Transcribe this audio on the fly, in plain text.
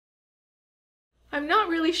I'm not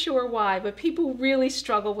really sure why, but people really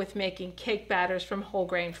struggle with making cake batters from whole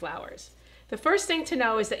grain flours. The first thing to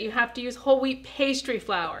know is that you have to use whole wheat pastry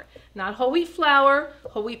flour, not whole wheat flour,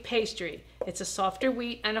 whole wheat pastry. It's a softer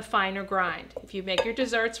wheat and a finer grind. If you make your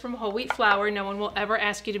desserts from whole wheat flour, no one will ever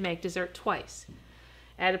ask you to make dessert twice.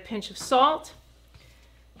 Add a pinch of salt.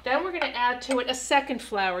 Then we're going to add to it a second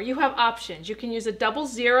flour. You have options. You can use a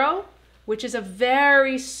 00, which is a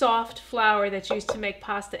very soft flour that's used to make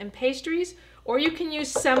pasta and pastries, or you can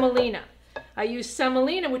use semolina. I use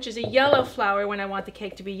semolina, which is a yellow flour when I want the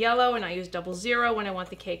cake to be yellow, and I use 00 when I want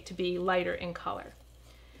the cake to be lighter in color.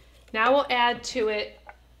 Now we'll add to it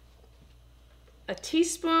a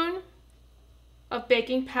teaspoon of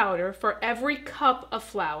baking powder for every cup of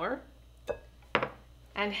flour,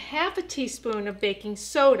 and half a teaspoon of baking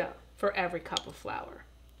soda for every cup of flour.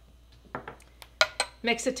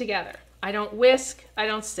 Mix it together. I don't whisk, I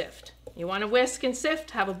don't sift. You want to whisk and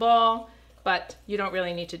sift, have a ball, but you don't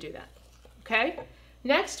really need to do that. Okay?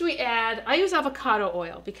 Next we add, I use avocado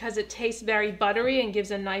oil because it tastes very buttery and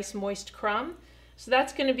gives a nice moist crumb. So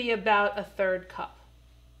that's going to be about a 1/3 cup.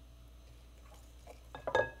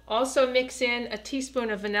 Also mix in a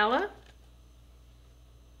teaspoon of vanilla.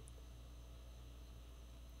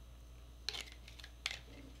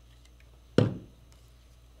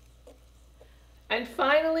 And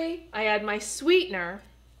finally, I add my sweetener,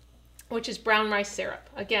 which is brown rice syrup.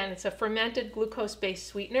 Again, it's a fermented glucose-based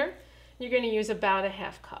sweetener. You're going to use about a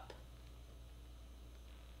 1/2 cup.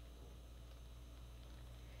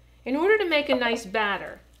 In order to make a nice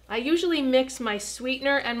batter, I usually mix my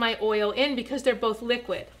sweetener and my oil in because they're both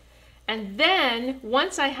liquid. And then,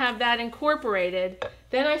 once I have that incorporated,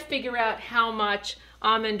 then I figure out how much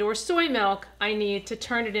almond or soy milk I need to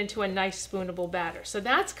turn it into a nice spoonable batter. So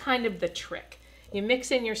that's kind of the trick. You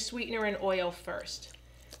mix in your sweetener and oil first.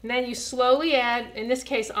 And then you slowly add, in this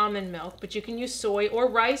case, almond milk, but you can use soy or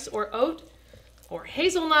rice or oat or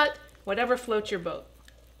hazelnut, whatever floats your boat.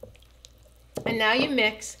 And now you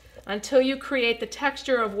mix until you create the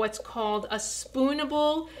texture of what's called a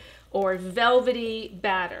spoonable or velvety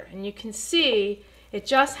batter. And you can see it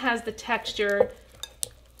just has the texture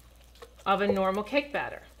of a normal cake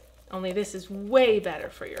batter, only this is way better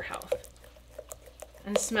for your health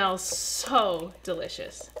and smells so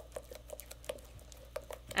delicious.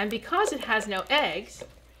 And because it has no eggs,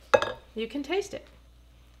 you can taste it.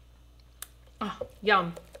 Oh,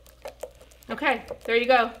 yum. Okay, there you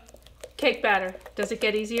go. Cake batter. Does it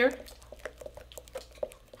get easier?